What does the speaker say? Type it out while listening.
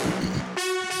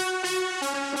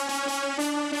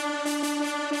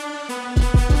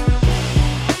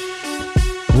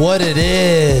What it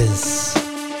is.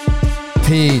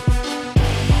 Pete,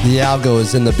 the Algo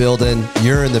is in the building.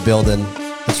 You're in the building.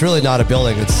 It's really not a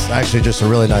building. It's actually just a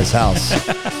really nice house.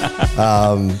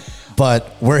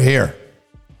 But we're here.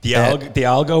 The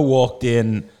Algo walked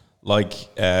in like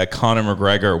Conor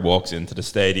McGregor walks into the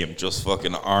stadium, just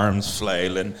fucking arms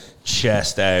flailing,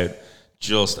 chest out,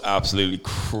 just absolutely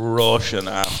crushing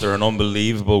after an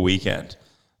unbelievable weekend.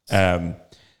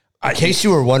 In case you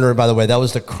were wondering, by the way, that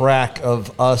was the crack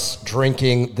of us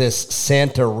drinking this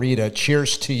Santa Rita.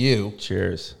 Cheers to you.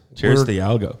 Cheers. Cheers to the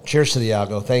Algo. Cheers to the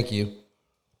Algo. Thank you.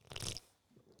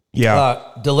 Yeah.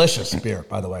 Delicious beer,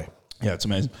 by the way. Yeah, it's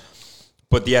amazing.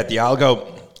 But yeah, the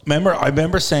Algo, I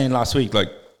remember saying last week, like,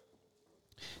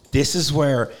 this is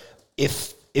where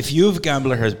if you as a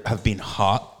gambler have been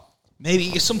hot,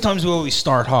 maybe sometimes we always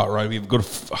start hot, right? We have a good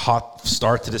hot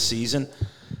start to the season.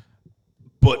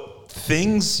 But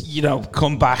things,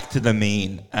 come back to the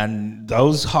mean, and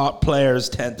those hot players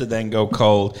tend to then go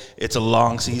cold. It's a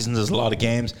long season. There's a lot of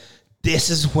games. This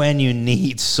is when you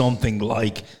need something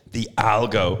like the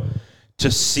Algo to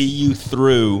see you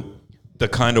through the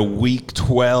kind of week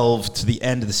 12 to the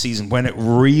end of the season when it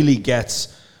really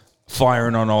gets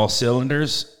firing on all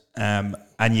cylinders, and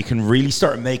you can really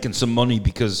start making some money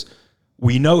because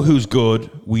we know who's good,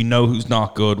 we know who's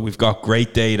not good. We've got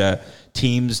great data.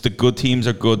 The good teams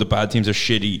are good, the bad teams are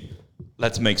shitty.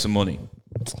 Let's make some money.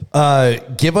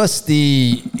 Give us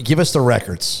the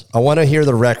records. I want to hear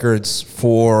the records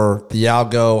for the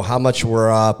Algo. How much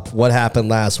we're up? What happened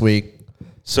last week?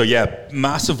 So yeah,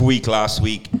 massive week last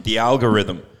week. The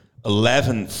algorithm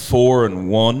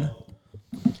 11-4-1.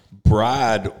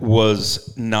 Brad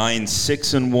was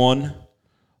 9-6-1.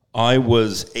 I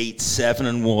was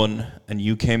 8-7-1, and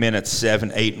you came in at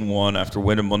 7-8-1 after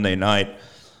winning Monday night.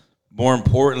 More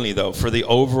importantly, though, for the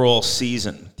overall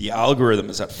season, the algorithm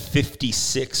is at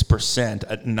 56%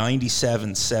 at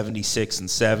 97, 76, and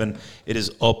 7. It is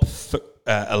up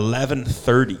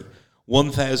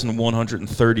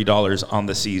 $1,130 on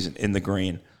the season in the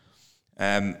green.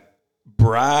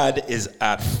 Brad is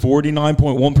at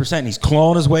 49.1%. He's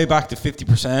clawing his way back to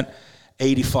 50%,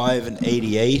 85 and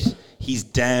 88. He's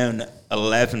down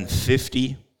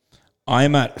 1150.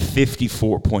 I'm at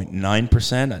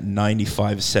 54.9% at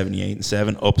 95, 78, and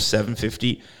 7, up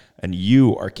 750. And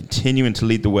you are continuing to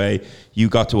lead the way. You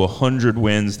got to 100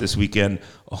 wins this weekend,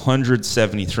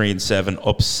 173 and 7,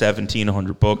 up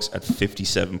 $1,700 at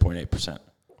 57.8%.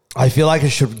 I feel like I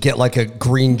should get like a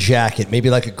green jacket, maybe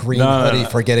like a green hoodie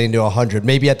for getting to 100,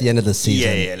 maybe at the end of the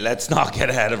season. Yeah, let's not get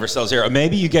ahead of ourselves here.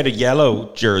 Maybe you get a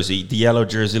yellow jersey, the yellow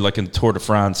jersey like in the Tour de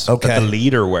France that the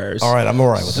leader wears. All right, I'm all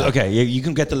right with that. Okay, you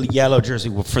can get the yellow jersey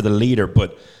for the leader,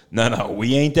 but no,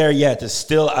 we ain't there yet. There's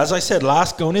still, as I said,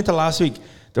 going into last week,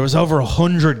 there was over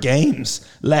 100 games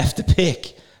left to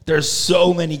pick. There's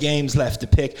so many games left to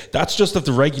pick. That's just of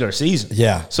the regular season.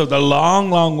 Yeah. So the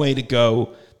long way to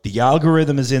go. The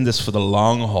algorithm is in this for the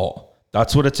long haul.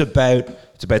 That's what it's about.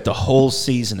 It's about the whole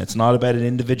season. It's not about an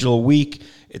individual week.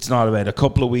 It's not about a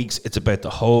couple of weeks. It's about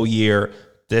the whole year.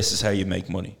 This is how you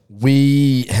make money.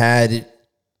 We had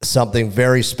something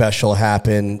very special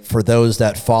happen for those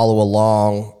that follow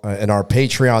along in our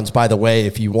Patreons. By the way,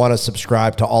 if you want to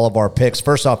subscribe to all of our picks,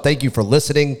 first off, thank you for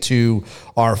listening to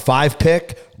our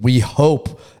 5-pick. We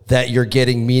hope that you're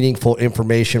getting meaningful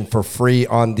information for free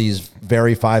on these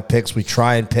very 5 picks. We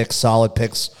try and pick solid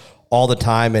picks all the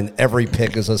time, and every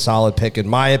pick is a solid pick, in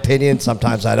my opinion.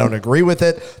 Sometimes I don't agree with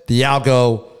it. The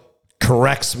Algo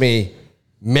corrects me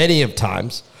many of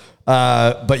times.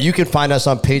 But you can find us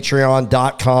on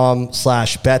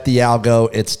patreon.com/betthealgo.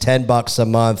 It's $10 a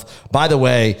month. By the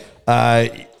way,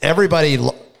 everybody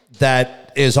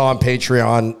that is on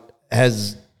Patreon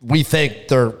we think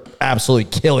they're absolutely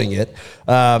killing it.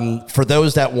 For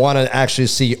those that want to actually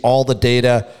see all the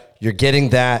data, you're getting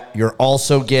that. You're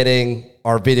also getting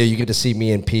our video. You get to see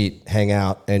me and Pete hang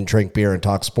out and drink beer and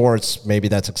talk sports. Maybe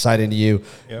that's exciting to you.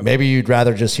 Yep. Maybe you'd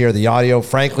rather just hear the audio.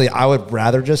 Frankly, I would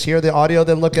rather just hear the audio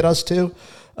than look at us too.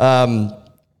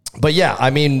 But yeah,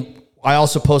 I mean, I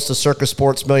also post a Circus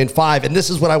Sports 1,000,005, and this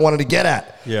is what I wanted to get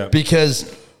at. Yeah.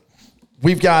 Because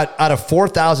we've got, out of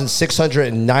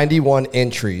 4,691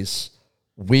 entries,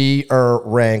 we are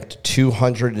ranked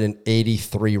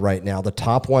 283 right now. The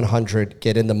top 100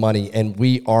 get in the money, and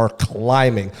we are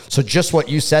climbing. So just what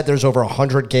you said, there's over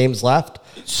 100 games left.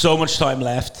 So much time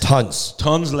left.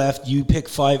 Tons left. You pick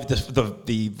 5.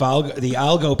 The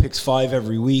Algo picks 5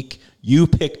 every week. You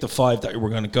pick the 5 that we're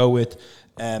going to go with.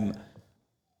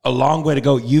 A long way to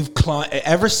go. You've climbed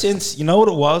ever since. You know what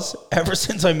it was? Ever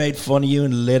since I made fun of you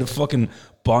and lit a fucking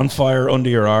bonfire under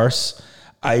your arse,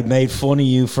 I made fun of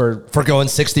you for going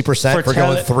 60%, for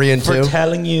going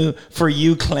 3-2, for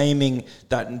you claiming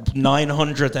that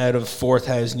 900 out of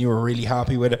 4,000 you were really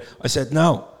happy with it. I said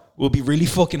no. We'll be really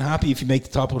fucking happy if you make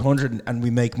the top 100 and we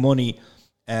make money.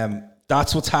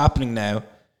 That's what's happening now.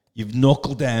 You've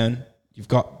knuckled down. You've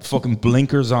got fucking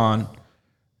blinkers on.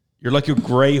 You're like a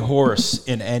grey horse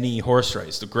in any horse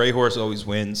race. The grey horse always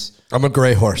wins. I'm a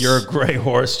grey horse. You're a grey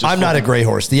horse. I'm not a grey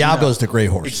horse. The algo's the grey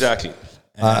horse. Exactly.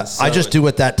 I just do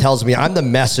what that tells me. I'm the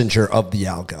messenger of the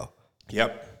algo.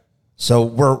 Yep. So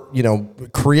we're,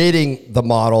 creating the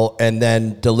model and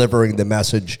then delivering the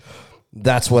message.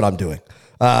 That's what I'm doing.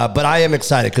 But I am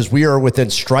excited because we are within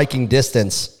striking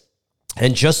distance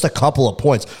and just a couple of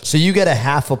points. So you get a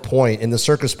half a point in the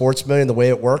Circa Sports Million. The way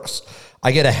it works,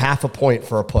 I get a half a point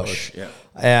for a push. Yeah.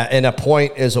 And a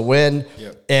point is a win.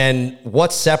 Yep. And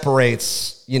what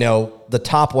separates, the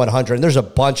top 100, and there's a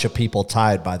bunch of people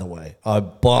tied, by the way, a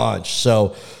bunch.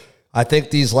 So I think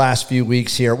these last few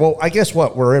weeks here, well, I guess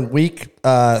we're in week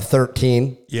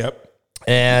 13. Yep.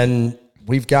 And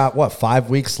we've got 5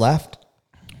 weeks left?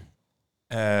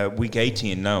 Week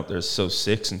 18 now. There's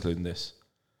 6 including this.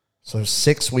 So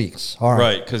 6 weeks. All right.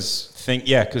 Right, because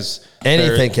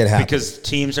anything can happen. Because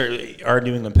teams are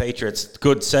New England Patriots.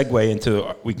 Good segue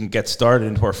into we can get started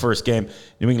into our first game.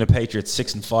 New England Patriots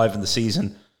 6-5 in the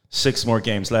season. 6 more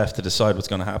games left to decide what's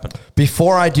going to happen.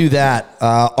 Before I do that,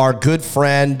 our good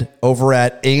friend over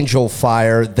at Angel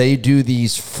Fire, they do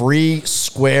these free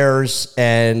squares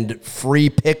and free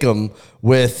pick 'em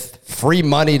with free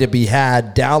money to be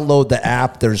had. Download the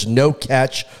app. There's no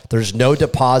catch. There's no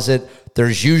deposit.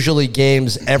 There's usually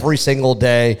games every single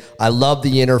day. I love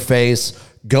the interface.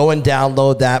 Go and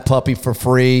download that puppy for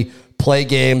free. Play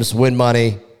games, win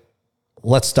money.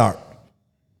 Let's start.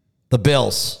 The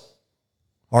Bills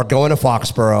are going to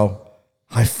Foxborough.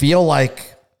 I feel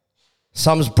like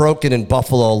something's broken in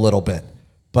Buffalo a little bit,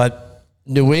 but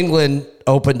New England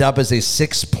opened up as a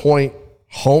 6-point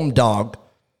home dog.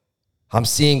 I'm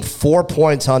seeing 4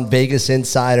 points on Vegas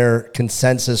Insider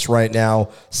consensus right now.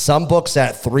 Some books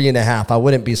at 3.5. I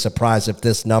wouldn't be surprised if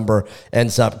this number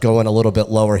ends up going a little bit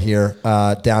lower here,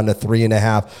 down to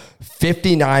 3.5.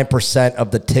 59%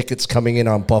 of the tickets coming in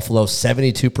on Buffalo,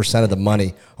 72% of the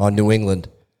money on New England.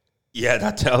 Yeah,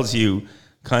 that tells you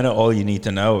kind of all you need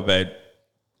to know about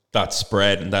that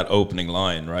spread and that opening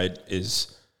line, right?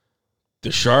 Is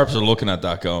the Sharps are looking at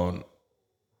that going,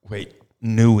 wait,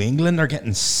 New England are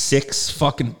getting 6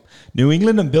 fucking... New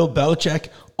England and Bill Belichick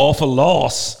off a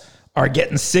loss are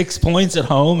getting 6 points at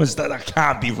home? That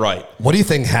can't be right. What do you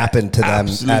think happened to them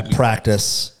at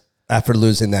practice after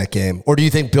losing that game? Or do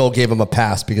you think Bill gave them a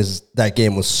pass because that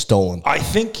game was stolen? I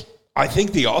think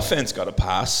the offense got a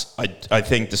pass. I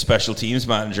think the special teams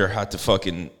manager had to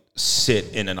fucking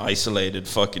sit in an isolated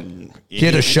fucking... He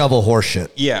had to shovel horseshit.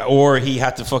 Yeah, or he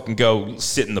had to fucking go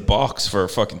sit in the box for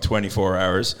fucking 24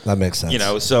 hours. That makes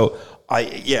sense. So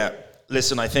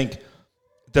listen, I think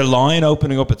the line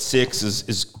opening up at 6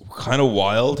 is kind of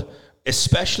wild,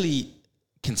 especially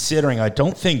considering I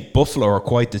don't think Buffalo are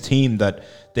quite the team that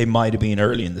they might have been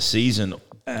early in the season.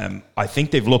 I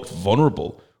think they've looked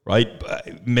vulnerable, right?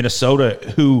 Minnesota,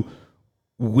 who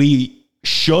we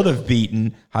should have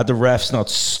beaten had the refs not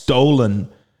stolen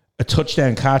a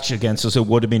touchdown catch against us, it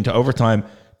would have been to overtime,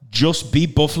 just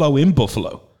beat Buffalo in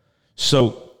Buffalo.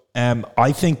 So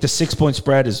I think the 6-point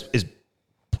spread is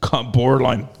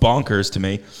borderline bonkers to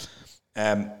me.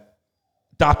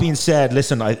 That being said,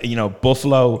 listen,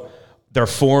 Buffalo, they're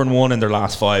 4-1 in their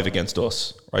last 5 against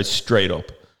us, right? Straight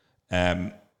up.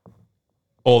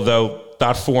 Although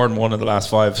that 4-1 in the last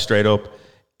 5 straight up,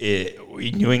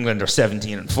 New England are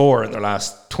 17-4 in their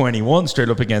last 21 straight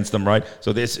up against them, right?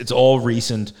 So it's all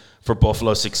recent for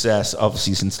Buffalo's success,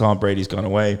 obviously, since Tom Brady's gone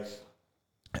away.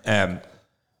 To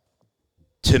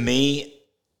me,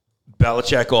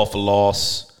 Belichick off a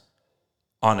loss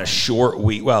on a short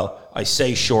week. Well, I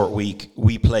say short week.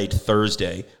 We played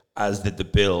Thursday, as did the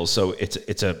Bills. So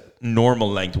it's a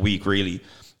normal length week, really,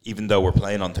 even though we're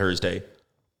playing on Thursday.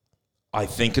 I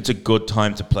think it's a good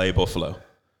time to play Buffalo.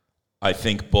 I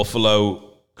think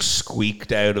Buffalo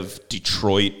squeaked out of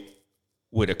Detroit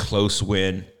with a close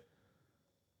win,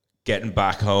 getting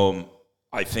back home.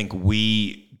 I think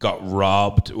we got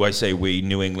robbed. I say we,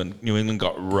 New England. New England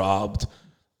got robbed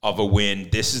of a win.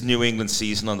 This is New England's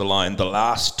season on the line. The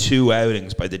last 2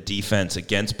 outings by the defense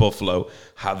against Buffalo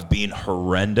have been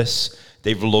horrendous.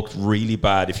 They've looked really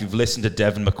bad. If you've listened to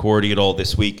Devin McCourty at all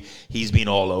this week, he's been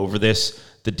all over this.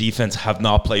 The defense have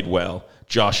not played well.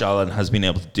 Josh Allen has been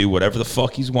able to do whatever the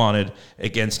fuck he's wanted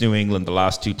against New England the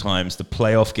last 2 times. The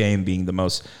playoff game being the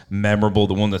most memorable,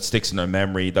 the one that sticks in their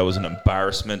memory. That was an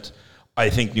embarrassment I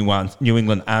think New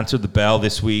England answered the bell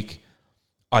this week.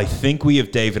 I think we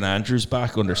have David Andrews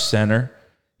back under center.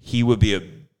 He would be a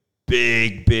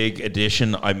big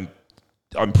addition. I'm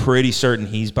pretty certain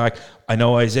he's back. I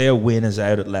know Isaiah Wynn is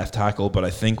out at left tackle, but I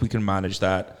think we can manage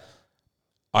that.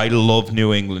 I love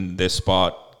New England in this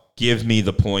spot. Give me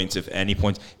the points, if any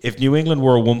points. If New England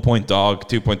were a 1-point dog,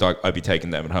 2-point dog, I'd be taking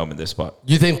them at home in this spot.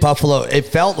 You think Buffalo? It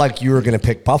felt like you were going to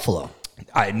pick Buffalo.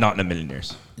 Not in a million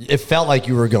years. It felt like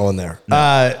you were going there.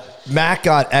 No. Matt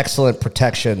got excellent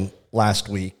protection last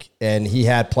week, and he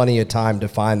had plenty of time to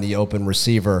find the open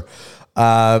receiver.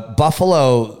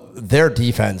 Buffalo, their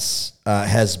defense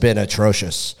has been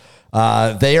atrocious.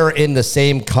 They are in the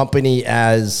same company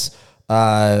as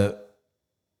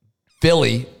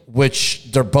Philly,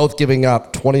 which they're both giving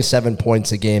up 27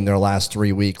 points a game their last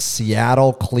 3 weeks.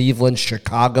 Seattle, Cleveland,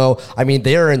 Chicago. I mean,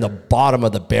 they're in the bottom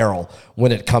of the barrel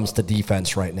when it comes to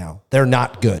defense right now. They're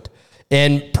not good.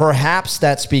 And perhaps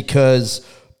that's because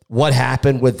what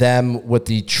happened with them with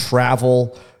the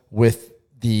travel, with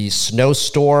the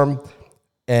snowstorm,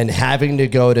 and having to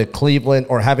go to Cleveland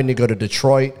or having to go to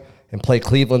Detroit and play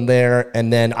Cleveland there.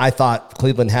 And then I thought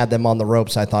Cleveland had them on the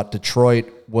ropes. I thought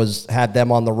Detroit had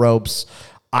them on the ropes.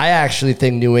 I actually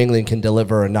think New England can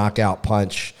deliver a knockout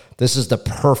punch. This is the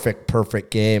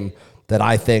perfect game that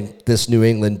I think this New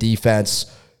England defense,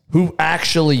 who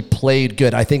actually played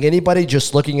good. I think anybody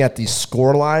just looking at the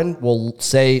scoreline will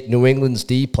say New England's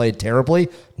D played terribly.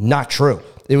 Not true.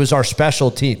 It was our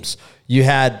special teams. You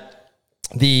had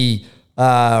the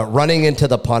running into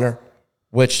the punter,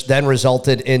 which then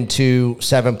resulted into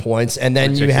 7 points. And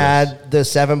then you had the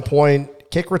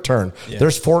 7-point kick return. Yeah.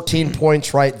 There's 14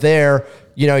 points right there.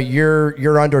 You know,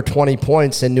 you're under 20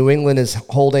 points, and New England is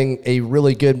holding a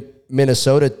really good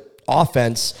Minnesota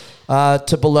offense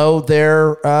to below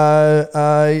their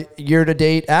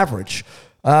year-to-date average.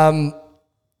 New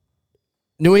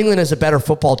England is a better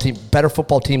football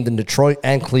team than Detroit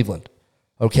and Cleveland.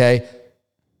 Okay,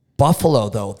 Buffalo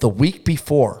though, the week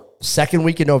before, second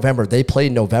week in November, they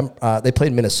played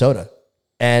Minnesota,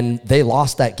 and they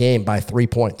lost that game by 3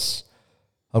 points.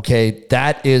 Okay,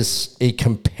 that is a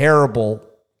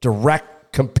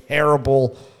direct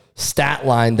comparable stat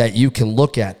line that you can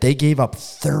look at. They gave up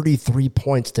 33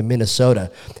 points to Minnesota,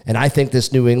 and I think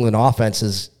this New England offense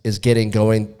is getting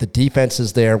going. The defense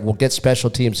is there. We'll get special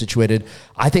teams situated.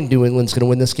 I think New England's going to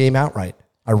win this game outright.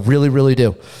 I really, really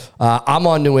do. I'm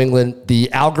on New England.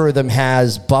 The algorithm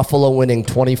has Buffalo winning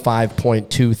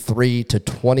 25.23 to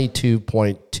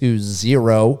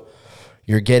 22.20.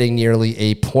 You're getting nearly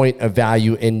a point of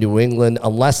value in New England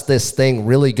unless this thing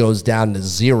really goes down to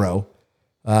 0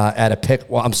 at a pick.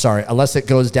 Well, I'm sorry, unless it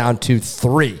goes down to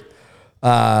 3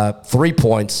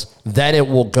 points, then it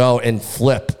will go and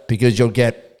flip because you'll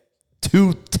get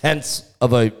 0.2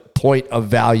 of a point of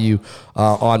value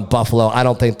on Buffalo. I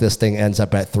don't think this thing ends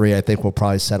up at 3. I think we'll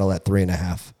probably settle at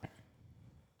 3.5.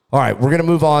 All right, we're going to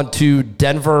move on to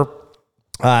Denver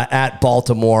at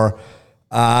Baltimore.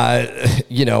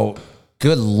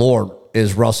 Good Lord,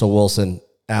 is Russell Wilson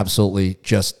absolutely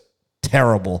just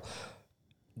terrible.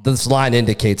 This line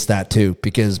indicates that too,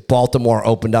 because Baltimore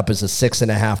opened up as a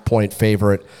 6.5-point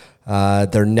favorite.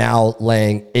 They're now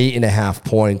laying 8.5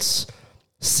 points.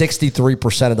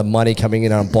 63% of the money coming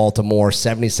in on Baltimore,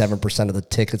 77% of the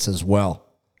tickets as well.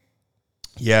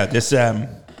 Yeah, this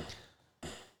a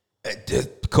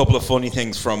couple of funny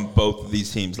things from both of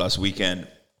these teams last weekend.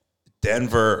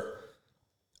 Denver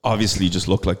obviously just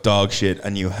looked like dog shit,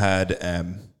 and you had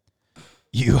the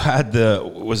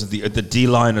D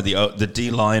line or the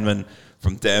D lineman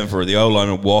from Denver, the O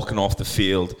lineman walking off the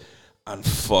field and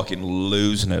fucking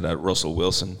losing it at Russell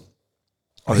Wilson.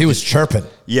 Oh, he was chirping.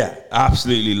 Yeah,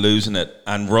 absolutely losing it.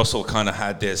 And Russell kind of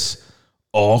had this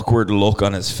awkward look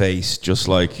on his face, just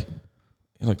like,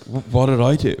 what did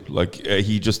I do?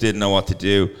 He just didn't know what to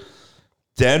do.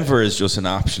 Denver is just an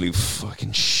absolute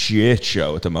fucking shit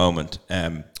show at the moment.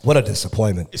 What a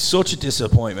disappointment. It's such a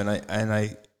disappointment.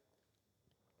 I'm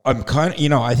kind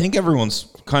of, I think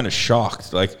everyone's kind of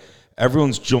shocked. Like,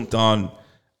 everyone's jumped on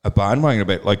a bandwagon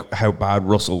about how bad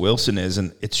Russell Wilson is,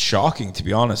 and it's shocking, to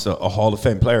be honest. A Hall of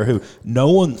Fame player who no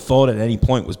one thought at any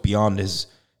point was beyond his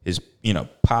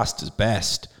past his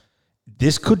best.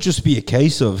 This could just be a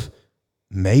case of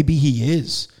maybe he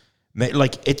is.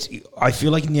 I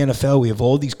feel like in the NFL we have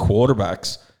all these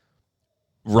quarterbacks,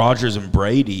 Rodgers and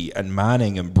Brady and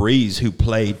Manning and Breeze, who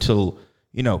played till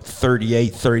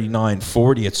 38, 39,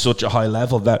 40 at such a high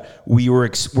level that we're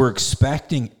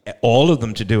expecting all of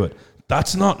them to do it.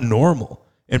 That's not normal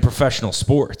in professional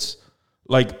sports.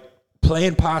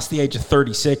 Playing past the age of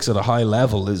 36 at a high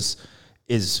level is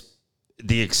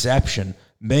the exception.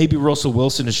 maybe Russell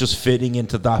Wilson is just fitting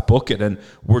into that bucket, and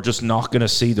we're just not going to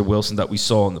see the Wilson that we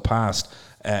saw in the past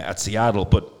at Seattle.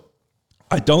 But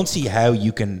I don't see how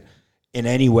you can, in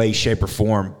any way, shape, or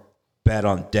form, bet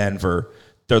on Denver.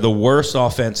 They're the worst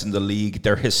offense in the league.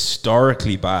 They're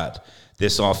historically bad,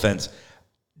 this offense.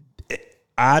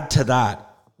 Add to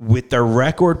that, with their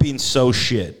record being so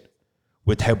shit,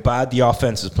 with how bad the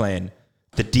offense is playing,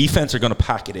 the defense are going to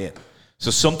pack it in. So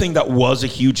something that was a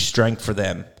huge strength for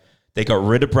them, they got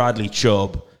rid of Bradley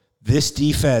Chubb. This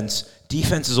defense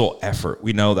is all effort.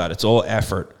 We know that. It's all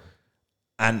effort.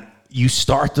 And you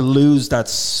start to lose that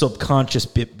subconscious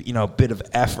bit of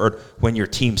effort when your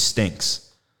team stinks.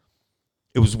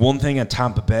 It was one thing in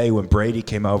Tampa Bay when Brady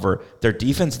came over. Their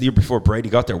defense the year before Brady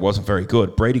got there wasn't very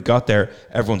good. Brady got there,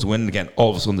 everyone's winning again.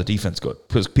 All of a sudden the defense good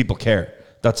because people care.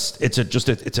 It's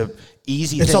a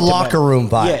easy. It's a locker room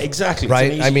vibe. Yeah, exactly.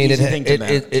 Right.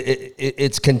 It's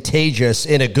it's contagious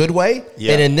in a good way,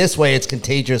 and in this way, it's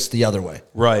contagious the other way.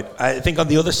 Right. I think on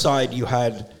the other side, you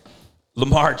had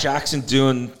Lamar Jackson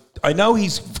doing. I know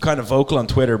he's kind of vocal on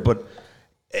Twitter, but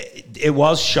it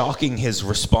was shocking his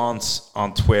response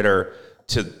on Twitter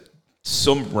to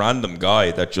some random guy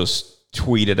that just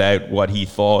tweeted out what he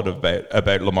thought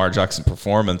about Lamar Jackson's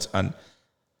performance, and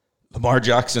Lamar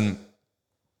Jackson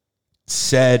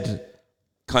said,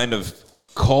 kind of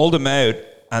called him out,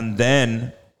 and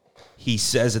then he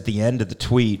says at the end of the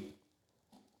tweet,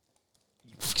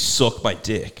 "Suck my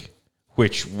dick,"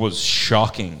 which was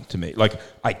shocking to me. Like,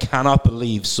 I cannot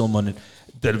believe someone,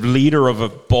 the leader of a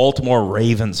Baltimore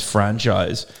Ravens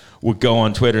franchise, would go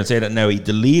on Twitter and say that. Now, he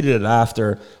deleted it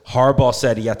after Harbaugh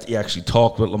said he actually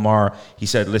talked with Lamar. He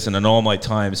said, "Listen, in all my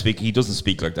time, he doesn't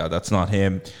speak like that. That's not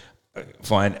him."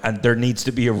 Fine. And there needs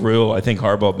to be a rule. I think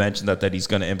Harbaugh mentioned that he's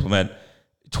going to implement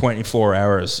 24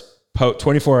 hours after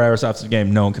the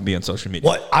game. No one can be on social media.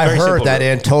 Well, I heard that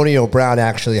Antonio Brown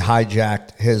actually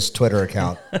hijacked his Twitter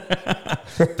account.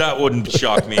 That wouldn't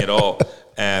shock me at all.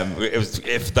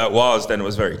 If that was, then it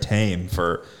was very tame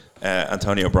for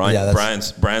Antonio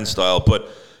Brown's style. But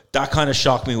that kind of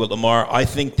shocked me with Lamar. I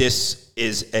think this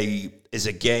is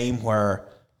a game where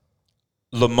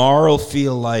Lamar will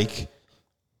feel like,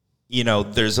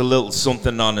 there's a little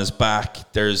something on his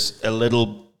back. There's a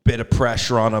little bit of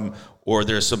pressure on him, or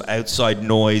there's some outside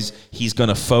noise. He's going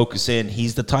to focus in.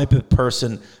 He's the type of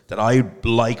person that I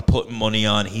like putting money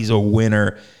on. He's a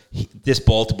winner. This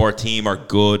Baltimore team are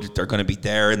good. They're going to be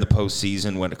there in the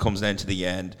postseason when it comes down to the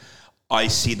end. I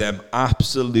see them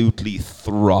absolutely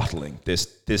throttling this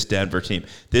Denver team.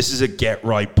 This is a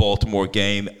get-right Baltimore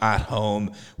game at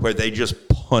home where they just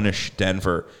punish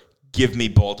Denver. Give me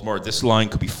Baltimore. This line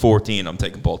could be 14. I'm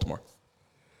taking Baltimore.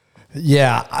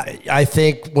 Yeah, I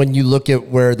think when you look at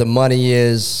where the money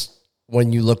is,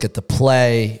 when you look at the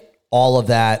play, all of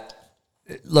that,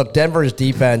 look, Denver's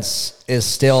defense is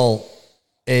still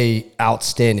a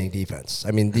outstanding defense.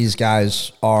 I mean, these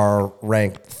guys are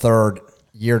ranked third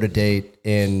year to date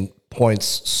in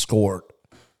points scored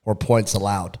or points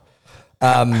allowed.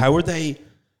 How were they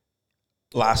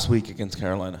last week against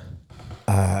Carolina?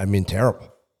 Terrible.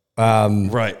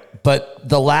 Right. But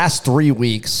the last 3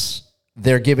 weeks,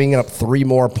 they're giving up 3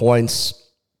 more points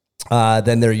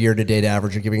than their year-to-date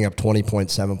average. They're giving up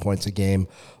 20.7 points a game.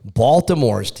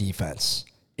 Baltimore's defense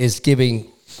is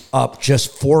giving up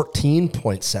just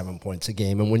 14.7 points a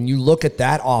game. And when you look at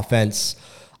that offense,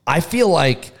 I feel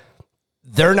like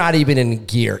they're not even in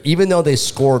gear. Even though they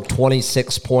scored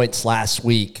 26 points last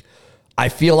week, I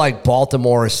feel like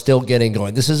Baltimore is still getting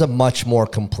going. This is a much more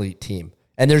complete team.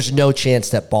 And there's no chance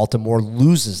that Baltimore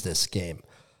loses this game.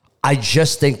 I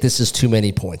just think this is too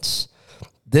many points.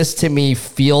 This, to me,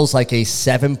 feels like a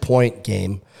 7-point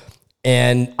game.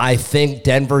 And I think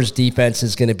Denver's defense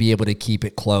is going to be able to keep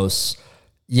it close.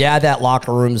 Yeah, that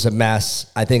locker room's a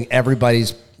mess. I think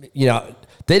everybody's, they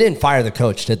didn't fire the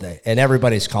coach, did they? And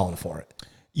everybody's calling for it.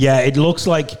 Yeah, it looks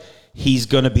like he's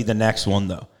going to be the next one,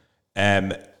 though.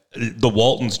 The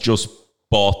Waltons just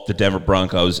bought the Denver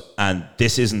Broncos, and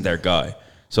this isn't their guy.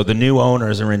 So the new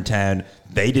owners are in town.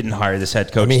 They didn't hire this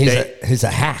head coach. I mean, he's a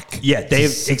hack. Yeah,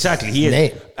 exactly. He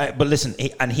is. But listen,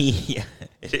 it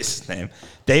is his name.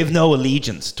 They have no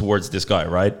allegiance towards this guy,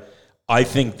 right? I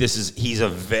think this is a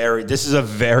very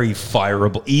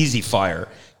fireable, easy fire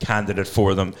candidate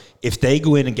for them. If they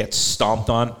go in and get stomped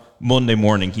on Monday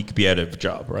morning, he could be out of a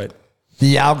job, right?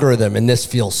 The algorithm, and this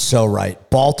feels so right.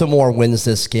 Baltimore wins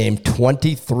this game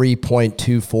 23.24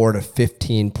 to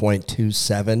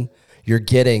 15.27. You're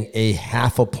getting a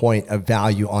 0.5 point of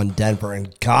value on Denver,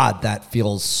 and God, that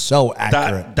feels so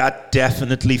accurate. That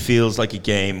definitely feels like a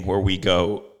game where we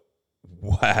go,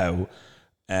 wow.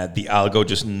 The algo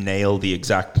just nailed the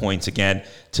exact points again.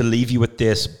 To leave you with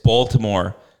this,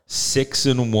 Baltimore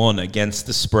 6-1 against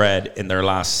the spread in their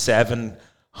last 7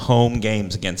 home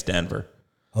games against Denver.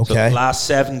 Okay. So the last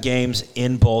 7 games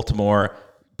in Baltimore,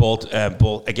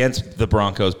 against the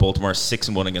Broncos, Baltimore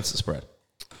 6-1 against the spread.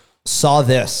 Saw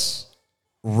this.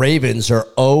 Ravens are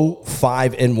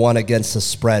 0-5-1 against the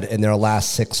spread in their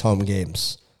last 6 home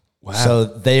games. Wow. So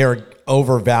they are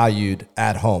overvalued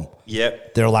at home.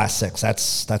 Yep. Their last 6.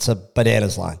 That's a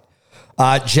bananas line.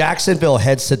 Jacksonville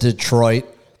heads to Detroit.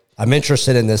 I'm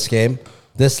interested in this game.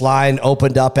 This line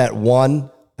opened up at 1.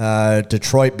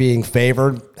 Detroit being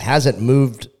favored hasn't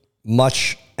moved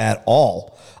much at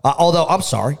all. Although, I'm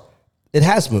sorry, it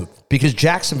has moved because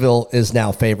Jacksonville is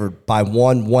now favored by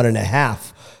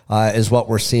 1.5 is what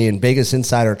we're seeing. Vegas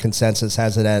Insider consensus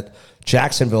has it at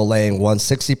Jacksonville laying 1.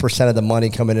 60% of the money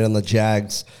coming in on the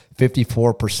Jags,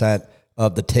 54%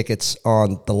 of the tickets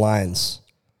on the lines.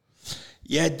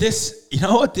 Yeah, this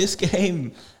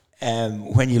game,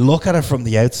 when you look at it from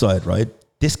the outside, right?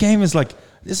 This game is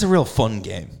this is a real fun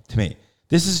game to me.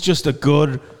 This is just a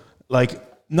good,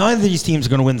 neither of these teams are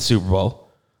going to win the Super Bowl,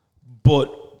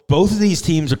 but both of these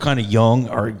teams are kind of young,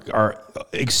 are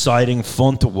exciting,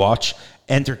 fun to watch,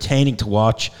 entertaining to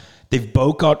watch. They've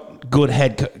both got good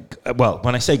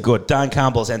when I say good, Dan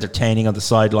Campbell's entertaining on the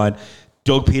sideline.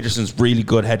 Doug Peterson's really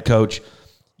good head coach.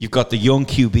 You've got the young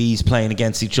QBs playing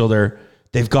against each other.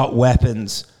 They've got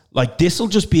weapons. This will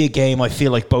just be a game I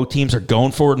feel like both teams are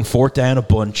going for it and 4th down a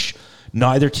bunch.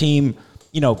 Neither team,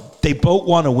 they both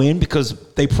want to win because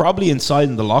they probably inside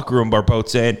in the locker room are both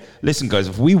saying, listen, guys,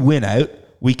 if we win out,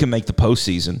 we can make the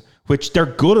postseason, which they're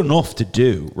good enough to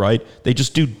do, right? They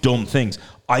just do dumb things.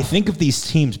 I think of these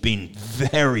teams being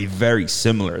very, very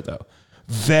similar, though.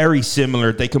 Very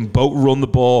similar. They can both run the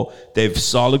ball. They have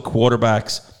solid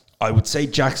quarterbacks. I would say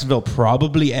Jacksonville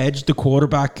probably edged the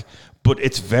quarterback, but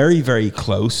it's very, very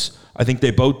close. I think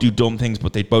they both do dumb things,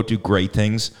 but they both do great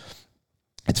things.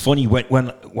 It's funny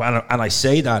when I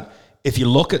say that, if you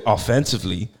look at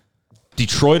offensively,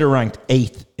 Detroit are ranked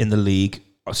 8th in the league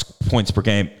points per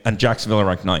game, and Jacksonville are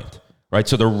ranked 9th. Right,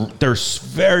 so they're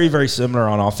very, very similar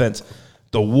on offense.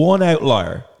 The one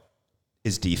outlier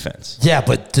is defense. Yeah,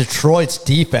 but Detroit's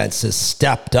defense has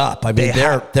stepped up. I mean,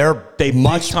 they're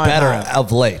much better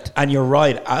of late. And you're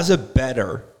right. As a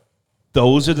bettor,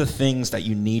 those are the things that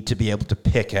you need to be able to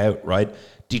pick out, right?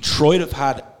 Detroit have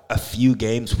had a few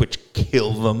games which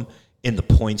kill them in the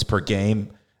points per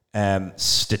game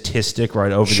statistic,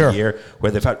 right, over the year,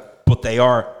 where they've had, but they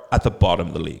are at the bottom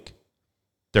of the league.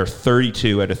 They're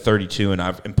 32 out of 32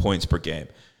 in points per game.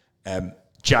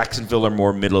 Jacksonville are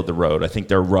more middle of the road. I think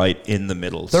they're right in the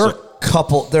middle.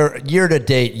 They're year to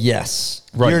date, yes.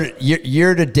 Right.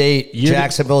 Year to date,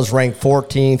 Jacksonville is ranked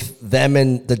 14th. Them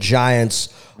and the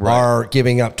Giants are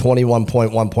giving up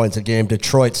 21.1 points a game.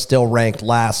 Detroit's still ranked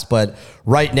last, but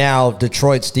right now,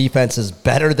 Detroit's defense is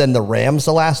better than the Rams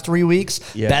the last 3 weeks,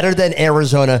 better than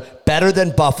Arizona, better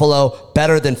than Buffalo,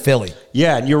 better than Philly.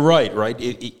 Yeah, and you're right?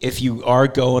 If you are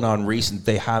going on recent,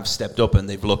 they have stepped up and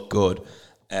they've looked good.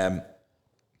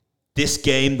 This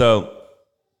game, though,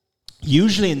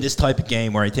 usually in this type of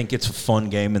game where I think it's a fun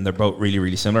game and they're both really,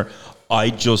 really similar, I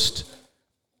just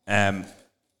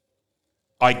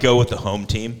I go with the home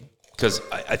team because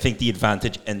I think the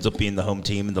advantage ends up being the home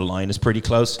team and the line is pretty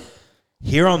close.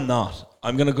 Here I'm not.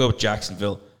 I'm going to go with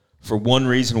Jacksonville for one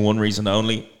reason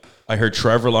only. I heard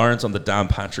Trevor Lawrence on the Dan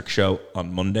Patrick Show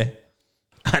on Monday,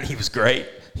 and he was great.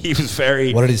 He was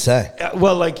very... What did he say?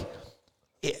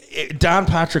 Dan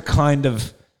Patrick kind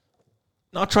of...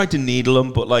 not tried to needle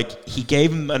him, but he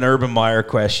gave him an Urban Meyer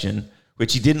question,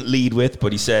 which he didn't lead with,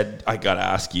 but he said, I got to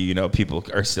ask you, people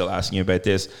are still asking you about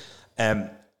this.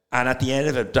 And at the end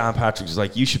of it, Dan Patrick was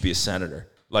like, you should be a senator.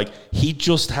 He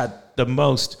just had the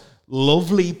most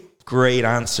lovely, great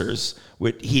answers.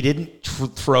 He didn't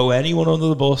throw anyone under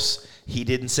the bus. He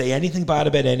didn't say anything bad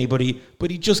about anybody, but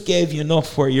he just gave you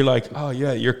enough where you're like, oh,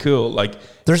 yeah, you're cool.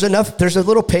 There's enough. There's a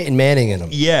little Peyton Manning in him.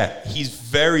 Yeah, he's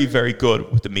very, very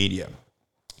good with the media.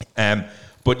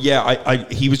 But yeah,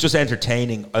 he was just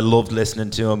entertaining. I loved listening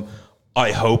to him.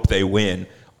 I hope they win.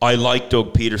 I like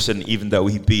Doug Peterson, even though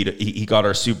he got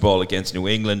our Super Bowl against New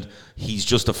England. He's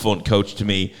just a fun coach to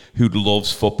me who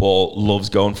loves football, loves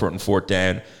going for it in 4th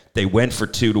down. They went for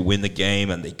 2 to win the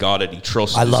game, and they got it. He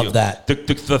trusted. I love that.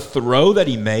 The throw that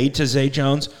he made to Zay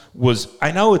Jones was,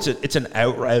 I know it's an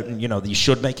out route, and you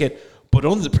should make it, but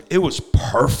it was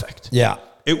perfect. Yeah,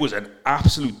 it was an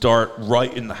absolute dart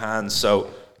right in the hands. So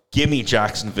give me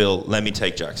Jacksonville. Let me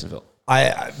take Jacksonville.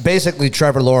 I basically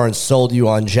Trevor Lawrence sold you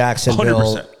on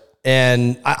Jacksonville, 100%.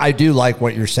 And I do like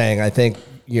what you're saying. I think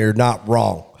you're not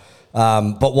wrong.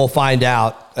 But we'll find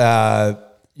out,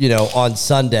 on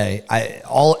Sunday.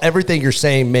 Everything you're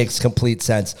saying makes complete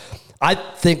sense. I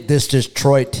think this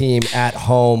Detroit team at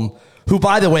home, who,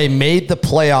 by the way, made the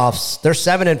playoffs, they're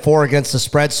 7-4 against the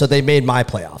spread, so they made my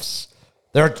playoffs.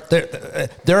 They're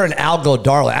an Algo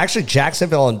darling. Actually,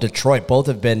 Jacksonville and Detroit both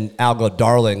have been Algo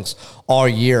darlings all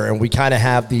year, and we kind of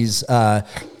have these 2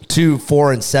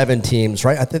 4-7 teams,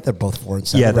 right? I think they're both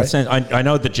 4-7. Yeah, right? that's it. I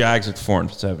know the Jags are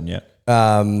 4-7. Yeah.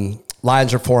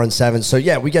 Lions are 4-7. So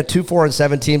yeah, we got 2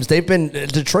 4-7 teams.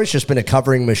 Detroit's just been a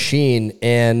covering machine,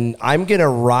 and I'm gonna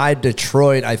ride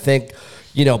Detroit. I think,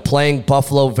 playing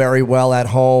Buffalo very well at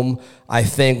home. I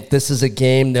think this is a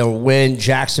game they'll win.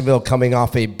 Jacksonville coming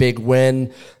off a big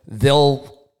win. They'll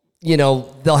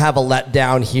have a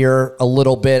letdown here a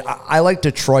little bit. I like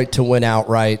Detroit to win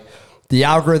outright. The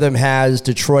algorithm has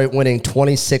Detroit winning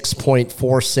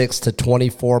 26.46 to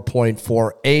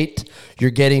 24.48.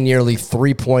 You're getting nearly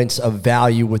 3 points of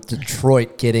value with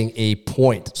Detroit getting a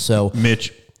point. So,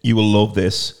 Mitch, you will love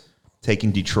this.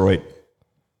 Taking Detroit.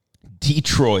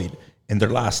 Detroit in their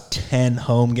last 10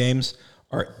 home games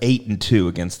are 8-2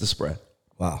 against the spread.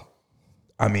 Wow.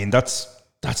 I mean, that's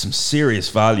some serious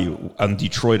value on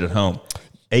Detroit at home.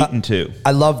 8-2.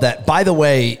 I love that. By the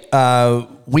way,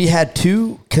 we had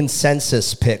 2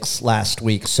 consensus picks last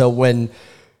week. So when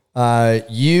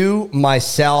you,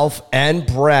 myself, and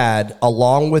Brad,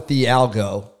 along with the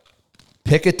algo,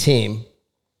 pick a team,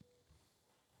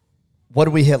 what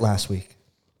did we hit last week?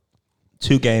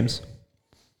 2 games.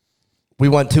 We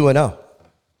went 2-0. Yeah.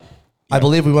 I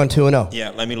believe we went 2-0. Yeah,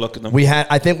 let me look at them.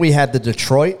 I think we had the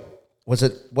Detroit. What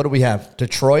do we have?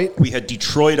 Detroit? We had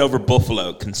Detroit over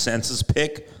Buffalo, consensus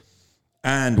pick.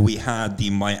 And we had the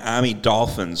Miami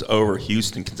Dolphins over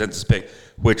Houston, consensus pick,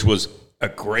 which was a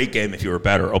great game if you were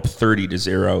better, up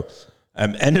 30-0.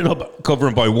 Ended up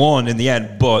covering by 1 in the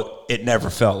end, but it never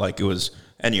felt like it was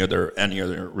any other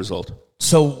result.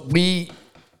 So we've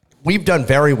done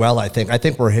very well, I think. I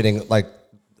think we're hitting like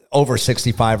over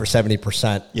 65 or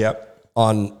 70%. Yep.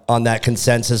 On that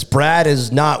consensus. Brad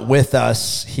is not with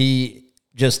us. He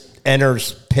just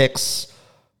enters picks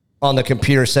on the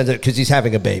computer, sends it because he's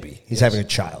having a baby. He's having a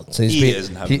child. So he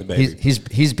isn't having a baby.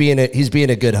 He's being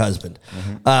a good husband.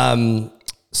 Mm-hmm.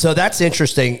 So that's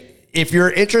interesting. If you're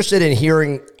interested in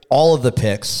hearing all of the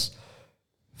picks,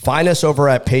 find us over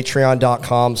at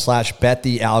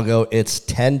patreon.com/betthealgo. It's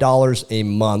 $10 a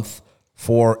month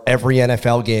for every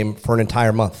NFL game for an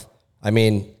entire month. I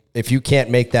mean, if you can't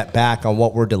make that back on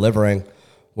what we're delivering,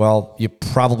 well, you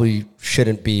probably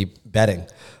shouldn't be betting.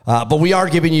 But we are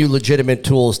giving you legitimate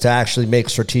tools to actually make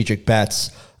strategic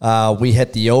bets. We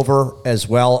hit the over as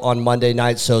well on Monday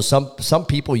night. So some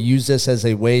people use this as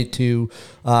a way to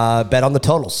bet on the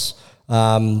totals.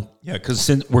 Because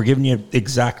since we're giving you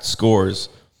exact scores,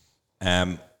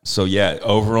 so yeah,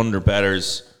 over under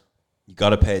bettors, you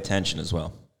got to pay attention as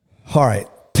well. All right.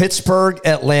 Pittsburgh,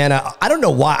 Atlanta. I don't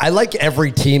know why. I like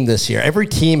every team this year. Every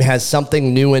team has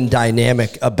something new and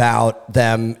dynamic about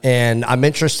them, and I'm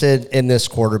interested in this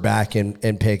quarterback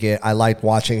in Pickett. I liked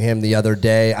watching him the other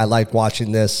day. I like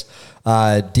watching this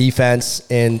defense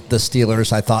in the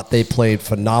Steelers. I thought they played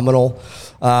phenomenal.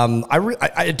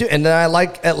 I do, and then I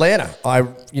like Atlanta.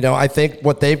 I think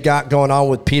what they've got going on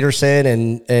with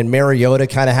Peterson and Mariota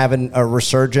kind of having a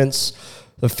resurgence.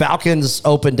 The Falcons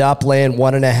opened up laying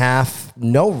 1.5.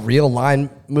 No real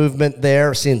line movement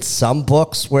there. Seeing some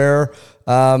books where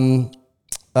I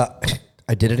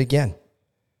did it again.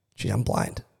 Gee, I'm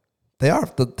blind. There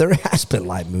has been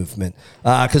line movement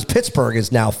because Pittsburgh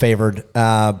is now favored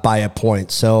by a point.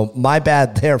 So my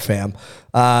bad there, fam.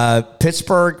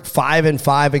 Pittsburgh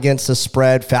 5-5 against the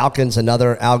spread. Falcons,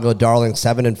 another algo darling,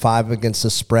 7-5 against the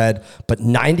spread. But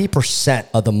 90%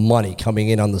 of the money coming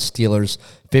in on the Steelers,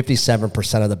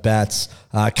 57% of the bets.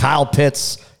 Kyle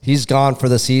Pitts, he's gone for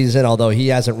the season, although he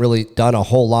hasn't really done a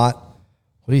whole lot.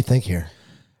 What do you think here?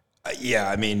 Yeah,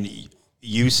 I mean,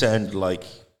 you sound like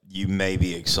you may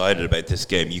be excited about this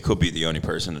game. You could be the only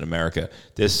person in America.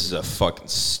 This is a fucking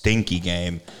stinky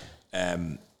game.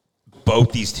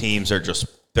 Both these teams are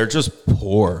they're just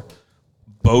poor.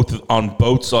 On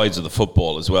both sides of the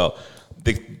football as well.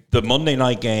 The Monday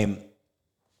night game,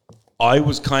 I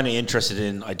was kind of interested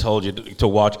in, I told you, to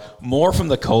watch more from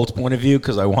the Colts point of view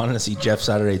because I wanted to see Jeff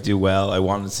Saturday do well. I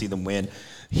wanted to see them win.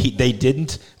 They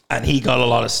didn't, and he got a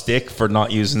lot of stick for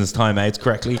not using his timeouts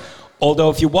correctly.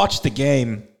 Although if you watch the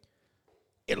game,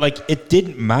 it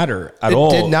didn't matter at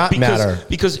all. It did not matter.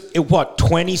 Because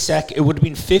 20 seconds, it would have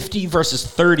been 50 versus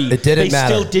 30. It didn't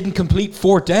matter. They still didn't complete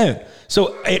 4th down.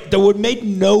 So there would have made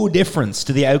no difference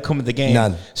to the outcome of the game.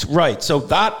 None. Right. So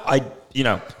that,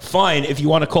 fine if you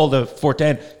want to call the fourth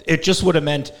down. It just would have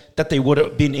meant that they would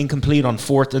have been incomplete on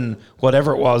fourth and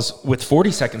whatever it was with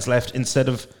 40 seconds left instead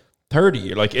of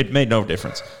 30. Like, it made no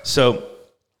difference. So,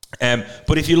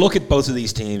 but if you look at both of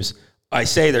these teams, I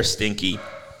say they're stinky.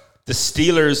 The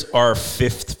Steelers are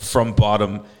fifth from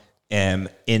bottom in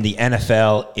the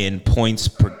NFL in points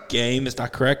per game. Is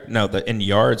that correct? No, in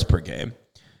yards per game.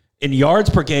 In yards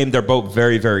per game, they're both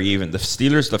very, very even. The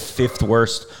Steelers are the fifth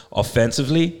worst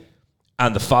offensively,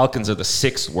 and the Falcons are the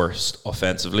sixth worst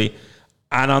offensively.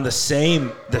 And on the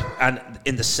same, and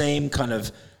in the same kind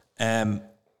of, then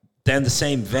the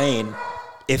same vein,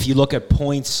 if you look at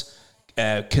points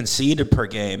conceded per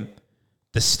game,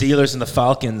 the Steelers and the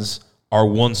Falcons are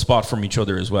one spot from each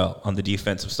other as well on the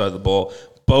defensive side of the ball.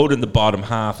 Both in the bottom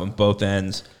half on both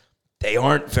ends. They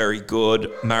aren't very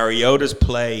good. Mariota's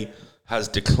play has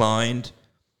declined.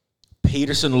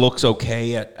 Peterson looks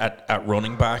okay at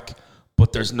running back,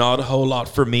 but there's not a whole lot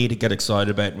for me to get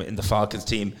excited about in the Falcons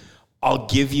team. I'll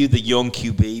give you the young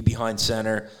QB behind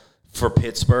center for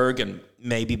Pittsburgh and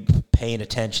maybe paying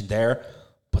attention there.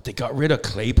 But they got rid of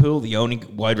Claypool, the only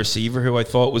wide receiver who I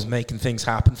thought was making things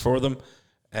happen for them.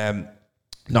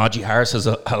 Najee Harris has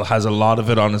a lot of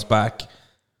it on his back.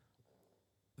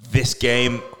 This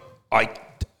game,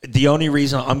 the only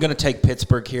reason I'm going to take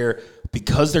Pittsburgh here,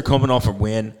 because they're coming off a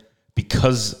win,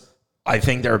 because I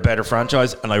think they're a better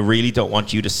franchise, and I really don't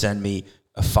want you to send me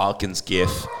a Falcons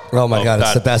gif. Oh my God,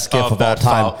 it's the best gif of all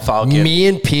time. Falcon. Me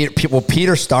and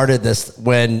Peter started this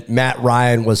when Matt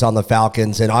Ryan was on the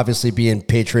Falcons, and obviously being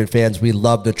Patriot fans, we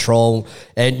love to troll.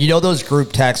 And you know those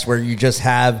group texts where you just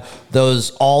have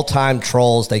those all-time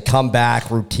trolls, they come back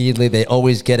routinely, they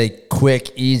always get a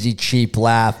quick, easy, cheap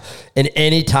laugh. And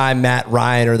anytime Matt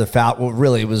Ryan or the Falcons, well,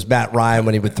 really it was Matt Ryan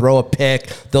when he would throw a pick,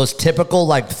 those typical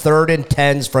like 3rd and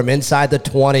 10s from inside the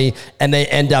 20, and they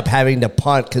end up having to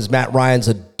punt because Matt Ryan's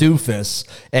a doofus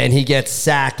and he gets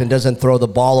sacked and doesn't throw the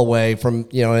ball away from,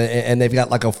 and they've got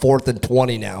like a 4th and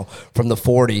 20 now from the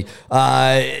 40.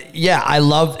 I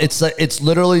love it's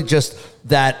literally just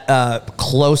that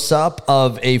close up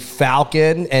of a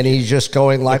Falcon and he's just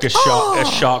going like a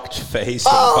shocked face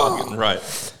of a Falcon,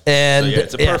 right? And so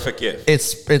it's a perfect gift.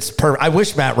 It's perfect. I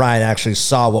wish Matt Ryan actually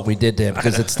saw what we did to him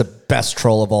because it's the best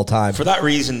troll of all time. For that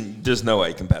reason, there's no way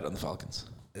you can bet on the Falcons.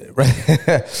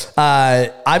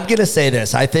 I'm going to say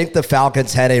this. I think the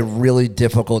Falcons had a really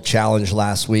difficult challenge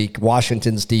last week.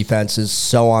 Washington's defense is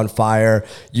so on fire.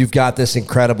 You've got this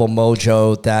incredible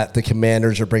mojo that the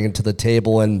Commanders are bringing to the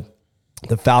table, and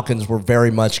the Falcons were very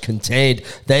much contained.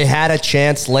 They had a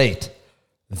chance late.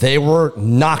 They were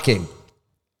knocking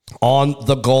on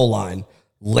the goal line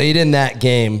late in that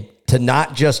game to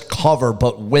not just cover,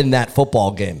 but win that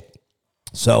football game.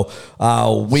 So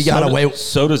we got away.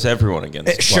 So does everyone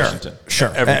against Washington. Sure.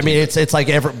 I mean, it's like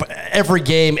every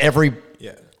game,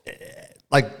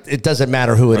 like it doesn't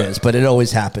matter who it is, but it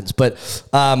always happens. But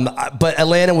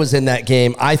Atlanta was in that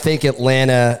game. I think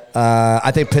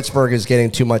I think Pittsburgh is getting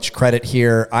too much credit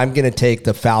here. I'm going to take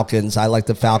the Falcons. I like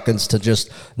the Falcons to just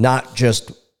not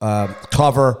just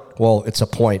cover. Well, it's a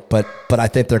point, but I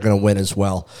think they're going to win as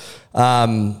well.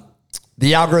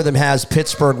 The algorithm has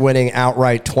Pittsburgh winning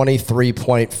outright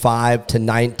 23.5 to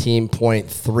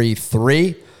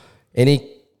 19.33.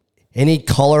 Any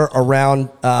color around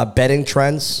betting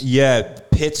trends? Yeah,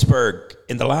 Pittsburgh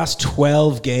in the last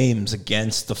 12 games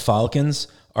against the Falcons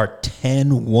are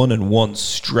 10-1-1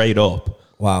 straight up.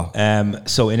 Wow.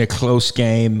 So in a close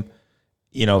game,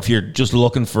 if you're just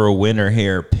looking for a winner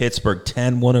here, Pittsburgh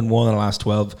 10-1-1 in the last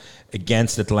 12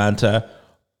 against Atlanta.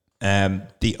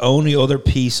 The only other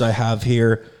piece I have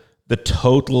here, the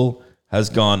total has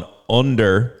gone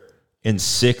under in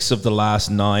 6 of the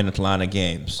last 9 Atlanta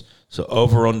games. So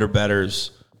over-under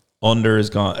bettors, under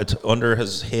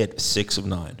has hit 6 of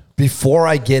 9. Before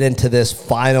I get into this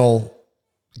final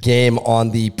game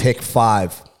on the pick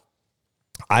 5,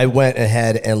 I went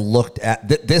ahead and looked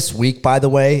at this week, by the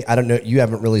way. I don't know, you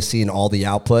haven't really seen all the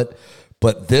output,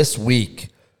 but this week,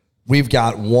 we've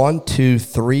got 1, 2,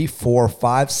 3, 4,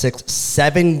 5, 6,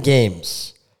 7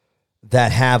 games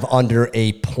that have under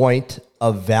a point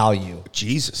of value.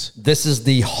 Jesus. This is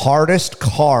the hardest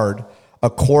card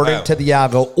according to the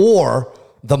algo, or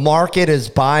the market is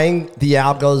buying the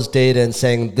algo's data and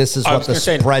saying this is what the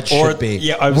spread should be.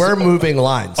 Yeah, we're moving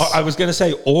lines. I was going to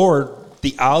say, or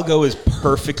the algo is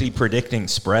perfectly predicting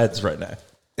spreads right now.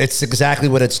 It's exactly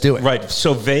what it's doing. Right.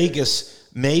 So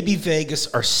Maybe Vegas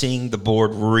are seeing the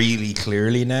board really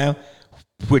clearly now,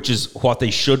 which is what they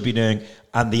should be doing,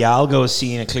 and the algo is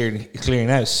seeing it clearly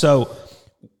now. So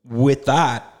with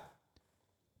that,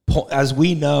 as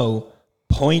we know,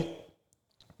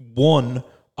 0.1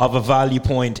 of a value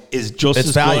point is just It's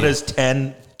as value. good as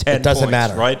 10 It doesn't points,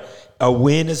 matter. right? A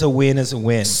win is a win is a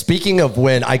win. Speaking of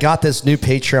Win, I got this new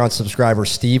Patreon subscriber,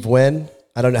 Steve Win.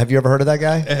 I don't know. Have you ever heard of that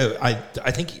guy?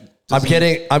 I think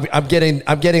I'm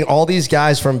getting all these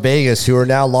guys from Vegas who are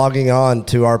now logging on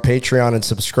to our Patreon and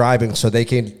subscribing so they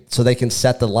can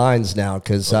set the lines now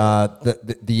because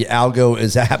the algo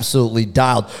is absolutely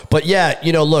dialed. But yeah,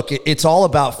 look, it's all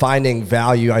about finding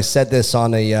value. I said this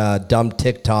on a dumb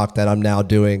TikTok that I'm now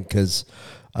doing because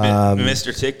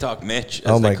Mr. TikTok Mitch,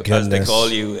 Oh my as they goodness. call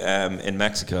you in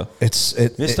Mexico.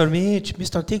 Mr. Mitch,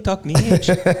 Mr. TikTok Mitch.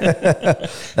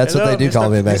 That's what they do call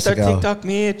me in Mexico. Mr. TikTok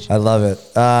Mitch. I love it.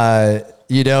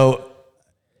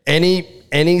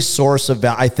 Any source of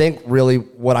value. I think really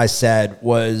what I said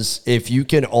was if you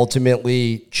can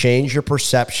ultimately change your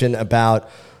perception about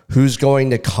who's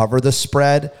going to cover the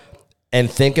spread and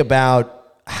think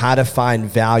about how to find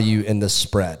value in the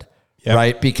spread,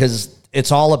 right? Because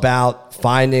it's all about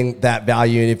finding that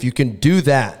value. And if you can do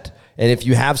that, and if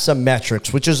you have some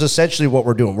metrics, which is essentially what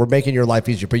we're doing, we're making your life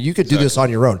easier, but you could do this on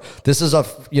your own. This is a,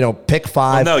 pick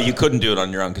five. Well, no, you couldn't do it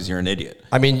on your own because you're an idiot.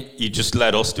 I mean, you just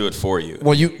let us do it for you.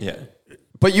 well,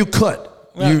 but you could.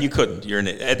 Well, you couldn't. You're an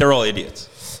idiot. They're all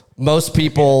idiots. Most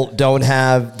people don't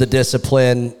have the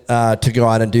discipline to go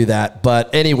out and do that.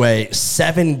 But anyway,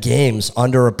 7 games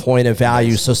under a point of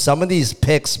value. So some of these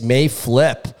picks may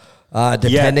flip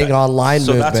depending on line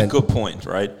movement. So that's a good point,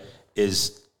 right?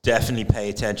 Is definitely pay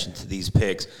attention to these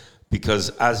picks because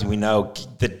as we know,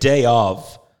 the day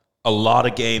of, a lot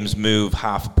of games move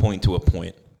half a point to a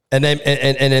point. And then,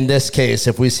 and in this case,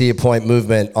 if we see a point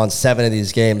movement on 7 of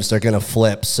these games, they're going to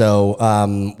flip.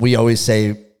 So we always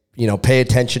say, pay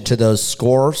attention to those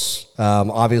scores.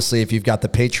 Obviously, if you've got the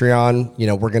Patreon,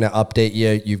 we're going to update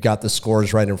you. You've got the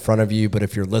scores right in front of you. But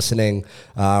if you're listening,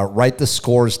 write the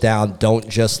scores down. Don't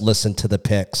just listen to the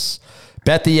picks.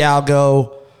 Bet the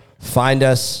algo. Find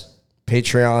us.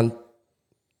 Patreon.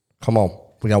 Come on.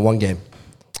 We got one game.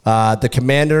 The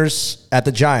Commanders at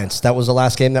the Giants. That was the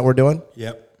last game that we're doing?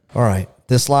 Yep. All right.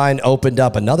 This line opened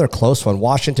up another close one.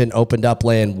 Washington opened up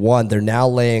laying 1. They're now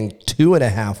laying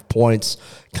 2.5 points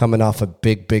coming off a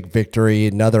big victory.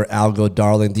 Another algo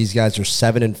darling. These guys are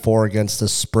 7-4 against the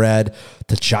spread.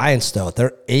 The Giants, though,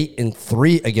 they're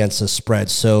 8-3 against the spread.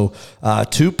 So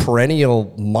 2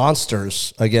 perennial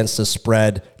monsters against the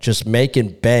spread, just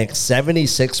making bank.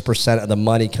 76% of the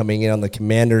money coming in on the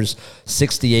Commanders,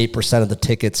 68% of the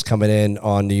tickets coming in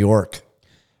on New York.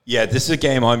 Yeah, this is a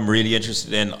game I'm really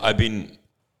interested in. I've been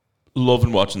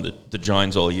loving watching the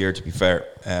Giants all year, to be fair.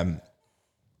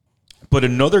 But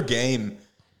another game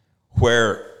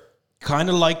where, kind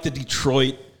of like the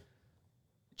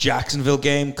Detroit-Jacksonville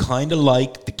game, kind of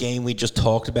like the game we just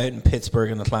talked about in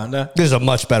Pittsburgh and Atlanta. This is a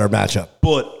much better matchup.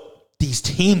 But these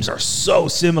teams are so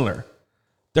similar.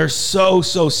 They're so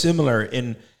similar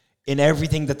in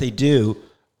everything that they do.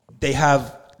 They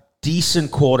have decent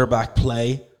quarterback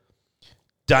play.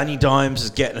 Danny Dimes is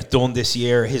getting it done this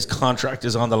year. His contract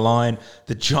is on the line.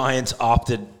 The Giants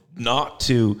opted out of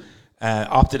the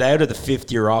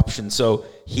 5th-year option. So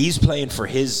he's playing for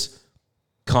his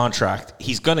contract.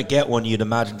 He's going to get one, you'd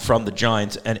imagine, from the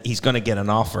Giants, and he's going to get an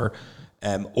offer.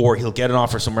 Or he'll get an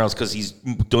offer somewhere else because he's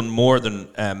done more than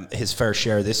his fair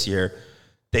share this year.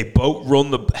 They both run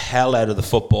the hell out of the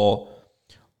football.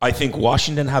 I think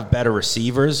Washington have better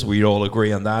receivers. We all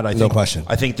agree on that. No question.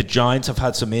 I think the Giants have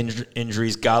had some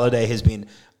injuries. Galladay has been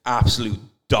absolute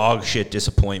dog shit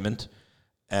disappointment.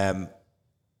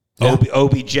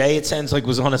 OBJ, it sounds like,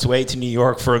 was on his way to New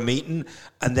York for a meeting,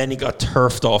 and then he got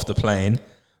turfed off the plane,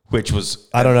 which was...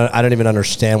 I don't know. I don't even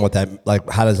understand what that... Like,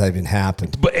 how does that even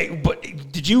happen? But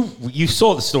did you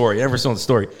saw the story? You ever saw the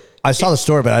story? I saw the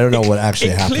story, but I don't know what actually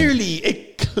happened.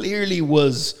 It clearly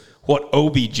was what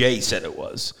OBJ said it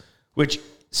was,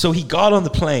 so he got on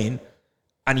the plane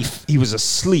and he was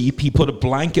asleep. He put a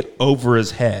blanket over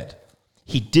his head.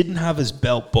 He didn't have his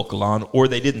belt buckle on, or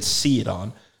they didn't see it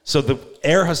on. So the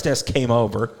air hostess came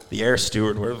over, the air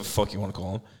steward, whatever the fuck you want to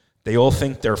call them. They all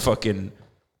think they're fucking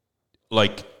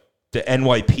like the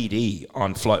NYPD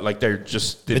on flight. Like they're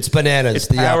just... It's bananas. It's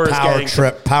the power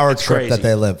trip crazy. that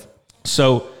they live.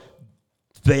 So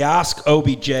they ask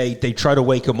OBJ, they try to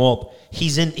wake him up.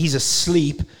 He's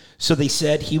asleep. So they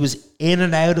said he was in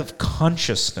and out of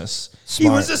consciousness. Smart. He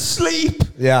was asleep.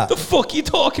 Yeah. The fuck you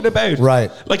talking about? Right.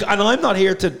 Like, and I'm not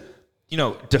here to,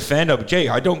 defend OBJ.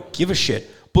 I don't give a shit.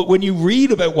 But when you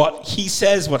read about what he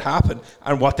says what happened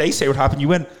and what they say what happened, you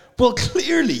went, well,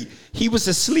 clearly he was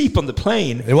asleep on the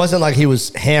plane. It wasn't like he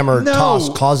was hammered,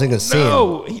 tossed, causing a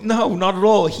scene. No, not at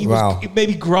all. He was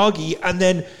maybe groggy, and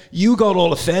then you got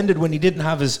all offended when he didn't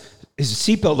have his his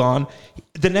seatbelt on.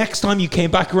 The next time you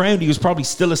came back around, he was probably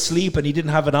still asleep and he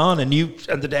didn't have it on. And the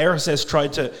RSS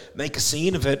tried to make a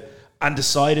scene of it and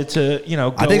decided to,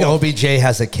 go I think off. OBJ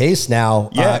has a case now.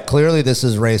 Yeah. Clearly this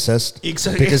is racist.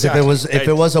 Exactly. Because if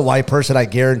it was a white person, I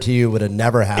guarantee you it would have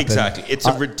never happened. Exactly. It's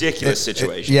a ridiculous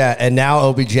situation. Yeah, and now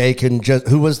OBJ can just...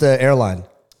 Who was the airline?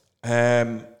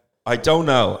 I don't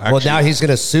know. Actually. Well, now he's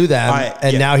going to sue them,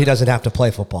 and now he doesn't have to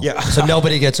play football. Yeah. So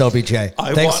nobody gets OBJ.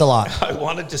 Thanks a lot. I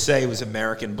wanted to say it was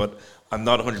American, but I'm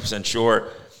not 100% sure.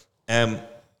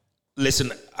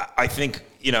 Listen, I think,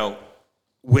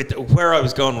 with where I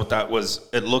was going with that was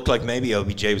it looked like maybe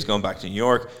OBJ was going back to New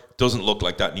York. Doesn't look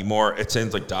like that anymore. It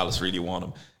sounds like Dallas really want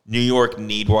him. New York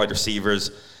need wide receivers.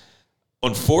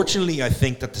 Unfortunately, I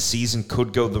think that the season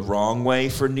could go the wrong way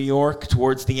for New York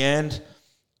towards the end.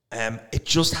 It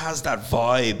just has that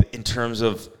vibe in terms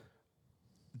of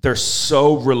they're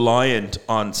so reliant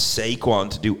on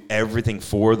Saquon to do everything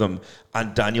for them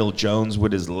and Daniel Jones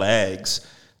with his legs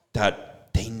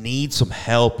that they need some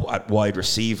help at wide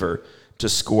receiver to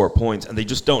score points, and they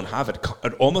just don't have it.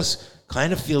 It almost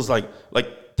kind of feels like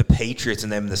the Patriots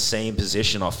and them in the same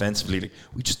position offensively. Like,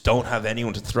 we just don't have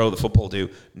anyone to throw the football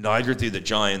to. Neither do the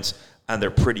Giants, and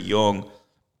they're pretty young.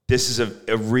 This is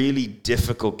a really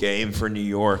difficult game for New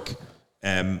York.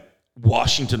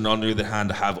 Washington, on the other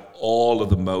hand, have all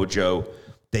of the mojo.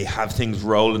 They have things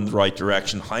rolling in the right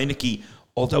direction. Heineke,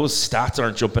 although his stats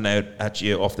aren't jumping out at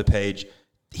you off the page,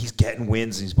 he's getting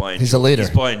wins and he's a leader. He's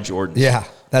buying Jordan. Yeah,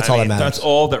 that's all that matters. That's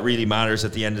all that really matters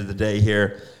at the end of the day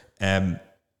here.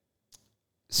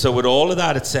 So with all of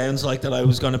that, it sounds like that I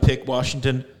was going to pick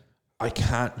Washington. I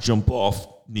can't jump off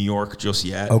New York just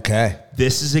yet. Okay.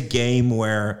 This is a game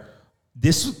where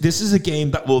this is a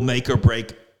game that will make or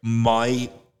break my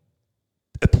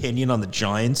opinion on the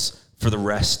Giants for the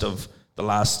rest of the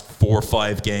last 4 or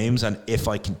 5 games, and if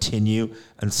I continue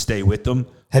and stay with them.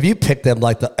 Have you picked them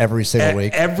like every single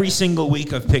week? Every single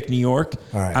week I've picked New York,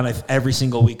 and every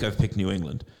single week I've picked New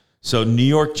England. So New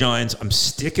York Giants, I'm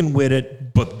sticking with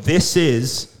it, but this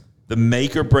is the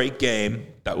make or break game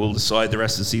that will decide the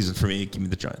rest of the season for me. Give me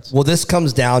the Giants. Well, this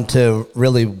comes down to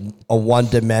really a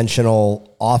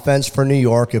one-dimensional offense for New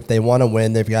York. If they want to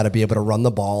win, they've got to be able to run the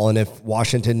ball, and if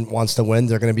Washington wants to win,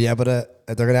 they're going to have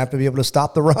to be able to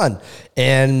stop the run.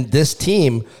 And this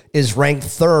team is ranked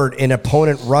 3rd in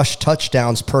opponent rush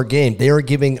touchdowns per game. They are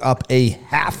giving up a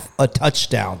half a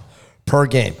touchdown per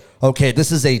game. Okay,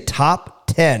 this is a top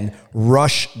 10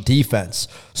 rush defense.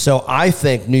 So I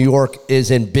think New York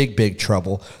is in big, big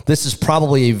trouble. This is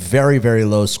probably a very, very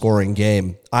low scoring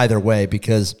game either way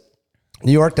because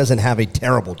New York doesn't have a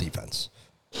terrible defense.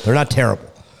 They're not terrible.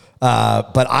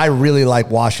 But I really like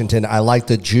Washington. I like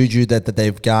the juju that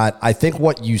they've got. I think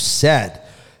what you said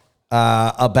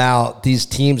about these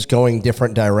teams going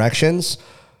different directions,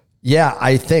 yeah,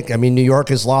 I mean, New York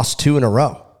has lost 2 in a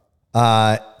row.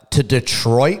 To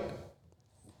Detroit,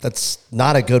 that's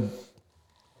not a good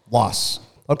loss.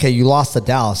 Okay, you lost to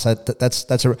Dallas.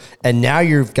 And now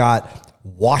you've got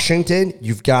Washington,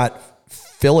 you've got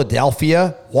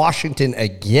Philadelphia, Washington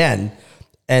again,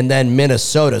 and then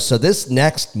Minnesota. So this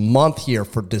next month here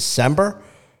for December,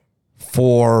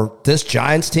 for this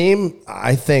Giants team,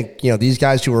 I think, these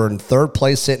guys who were in 3rd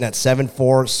place sitting at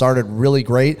 7-4 started really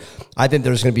great. I think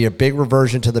there's going to be a big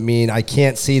reversion to the mean. I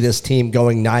can't see this team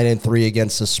going 9-3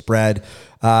 against the spread.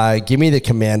 Give me the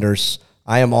Commanders.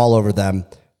 I am all over them.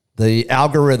 The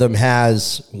algorithm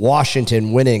has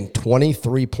Washington winning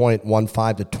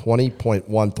 23.15 to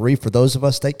 20.13 for those of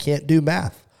us that can't do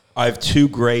math. I have 2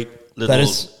 great little... That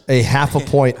is a half a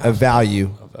point of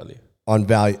value on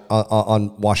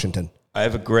Washington. I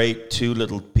have a great 2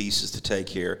 little pieces to take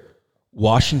here.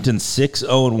 Washington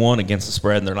 6-0-1 against the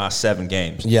spread in their last 7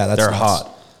 games. Yeah, they're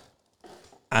hot.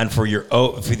 And for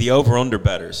the over-under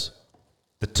bettors,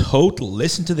 the total,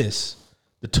 listen to this,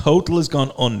 the total has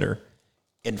gone under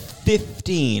in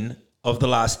 15 of the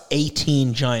last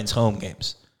 18 Giants home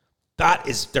games.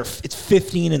 It's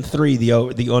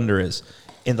 15-3 the under is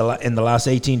in the last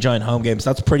 18 Giant home games.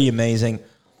 That's pretty amazing.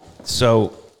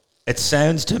 So it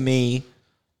sounds to me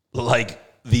like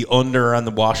the under on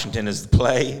the Washington is the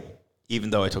play, even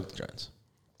though I took the Giants.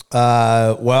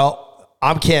 Well,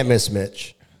 I can't miss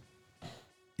Mitch.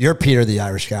 You're Peter the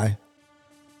Irish guy.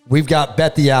 We've got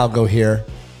Bet the Algo here.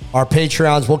 Our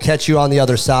Patreons, we'll catch you on the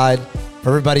other side. For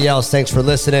everybody else, thanks for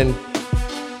listening.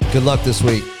 Good luck this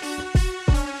week.